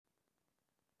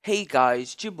Hey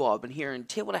guys, Jimboevan here, and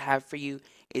today what I have for you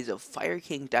is a Fire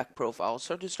King deck profile.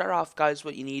 So to start off, guys,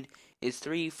 what you need is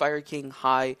 3 Fire King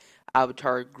High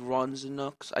Avatar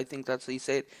Gronzanooks. I think that's how you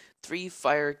say it. 3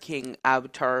 Fire King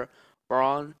Avatar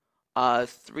Braun.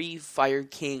 3 Fire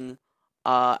King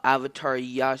Avatar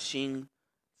Yashing.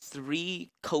 3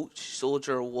 Coach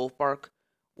Soldier Wolfbark.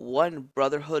 1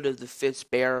 Brotherhood of the Fist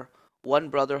Bear. 1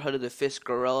 Brotherhood of the Fist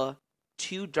Gorilla.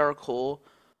 2 Dark Hole.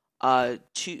 3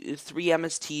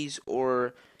 MSTs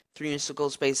or 3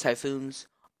 Mystical Space Typhoons,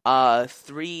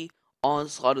 3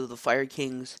 Onslaught of the Fire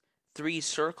Kings, 3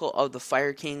 Circle of the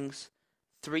Fire Kings,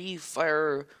 3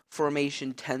 Fire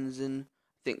Formation Tenzin, I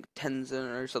think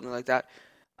Tenzin or something like that,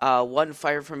 1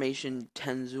 Fire Formation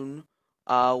Tenzun,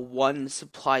 1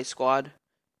 Supply Squad,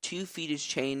 2 Fetus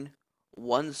Chain,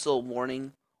 1 Soul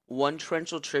Warning, 1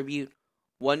 Torrential Tribute,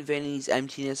 1 Vanity's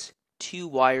Emptiness, 2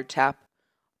 Wiretap,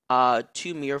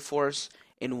 2 Mirror Force,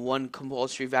 and 1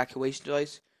 Compulsory Evacuation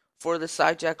Device. For the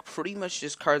side deck, pretty much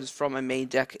just cards from my main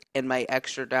deck and my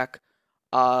extra deck.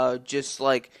 Just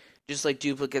like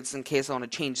duplicates in case I want to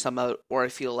change some out, or I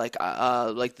feel like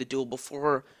the duel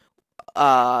before.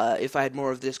 If I had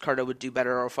more of this card, I would do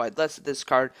better, or if I had less of this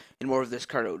card and more of this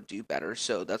card, I would do better.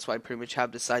 So that's why I pretty much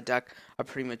have the side deck. I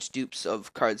pretty much dupes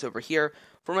of cards over here.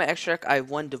 For my extra deck, I have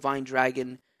 1 Divine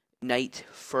Dragon Knight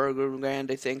Fergrand,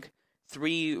 I think.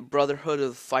 3 Brotherhood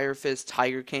of Fire Fist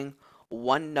Tiger King.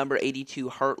 1 number 82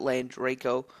 Heartland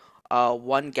Draco.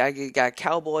 1 Gagaga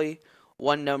Cowboy.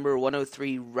 1 number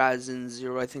 103 Razin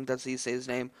Zero, I think that's how you say his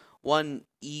name. 1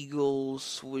 Eagle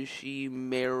Swishy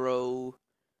Marrow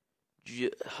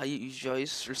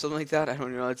Joyce or something like that. I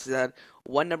don't know. It's that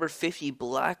 1 number 50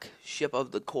 Black Ship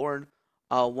of the Corn.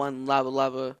 1 Lava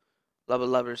Lava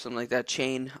or something like that.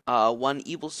 Chain. 1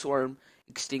 Evil Swarm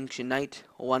Extinction Knight.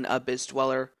 1 Abyss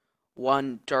Dweller.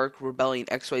 1 Dark Rebellion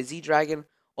XYZ Dragon.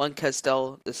 1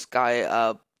 Castell the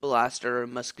Sky Blaster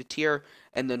Musketeer,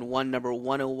 and then 1 number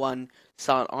 101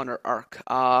 Silent Honor Arc.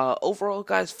 Overall,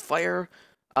 guys,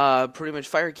 pretty much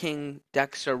Fire King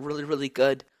decks are really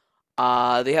good.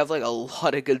 They have like a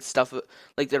lot of good stuff.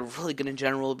 Like they're really good in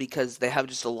general because they have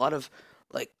just a lot of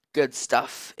like good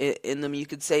stuff in them. You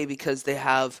could say because they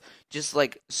have just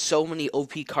like so many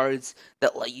OP cards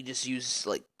that let you just use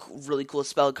like really cool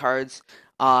spell cards.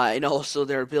 And also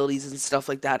their abilities and stuff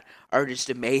like that are just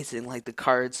amazing. Like the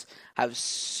cards have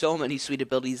so many sweet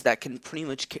abilities that can pretty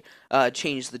much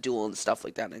change the duel and stuff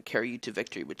like that and carry you to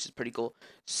victory, which is pretty cool.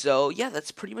 So yeah,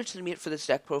 that's pretty much the meat for this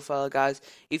deck profile, guys.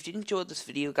 If you enjoyed this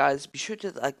video, guys, be sure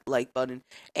to hit the like button.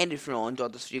 And if you don't enjoy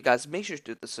this video, guys, make sure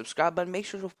to hit the subscribe button. Make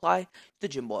sure to apply the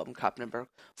Jimboevancraft number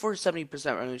for 70%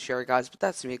 revenue share, guys. But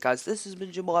that's me, guys. This has been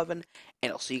Jimboevan,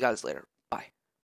 and I'll see you guys later.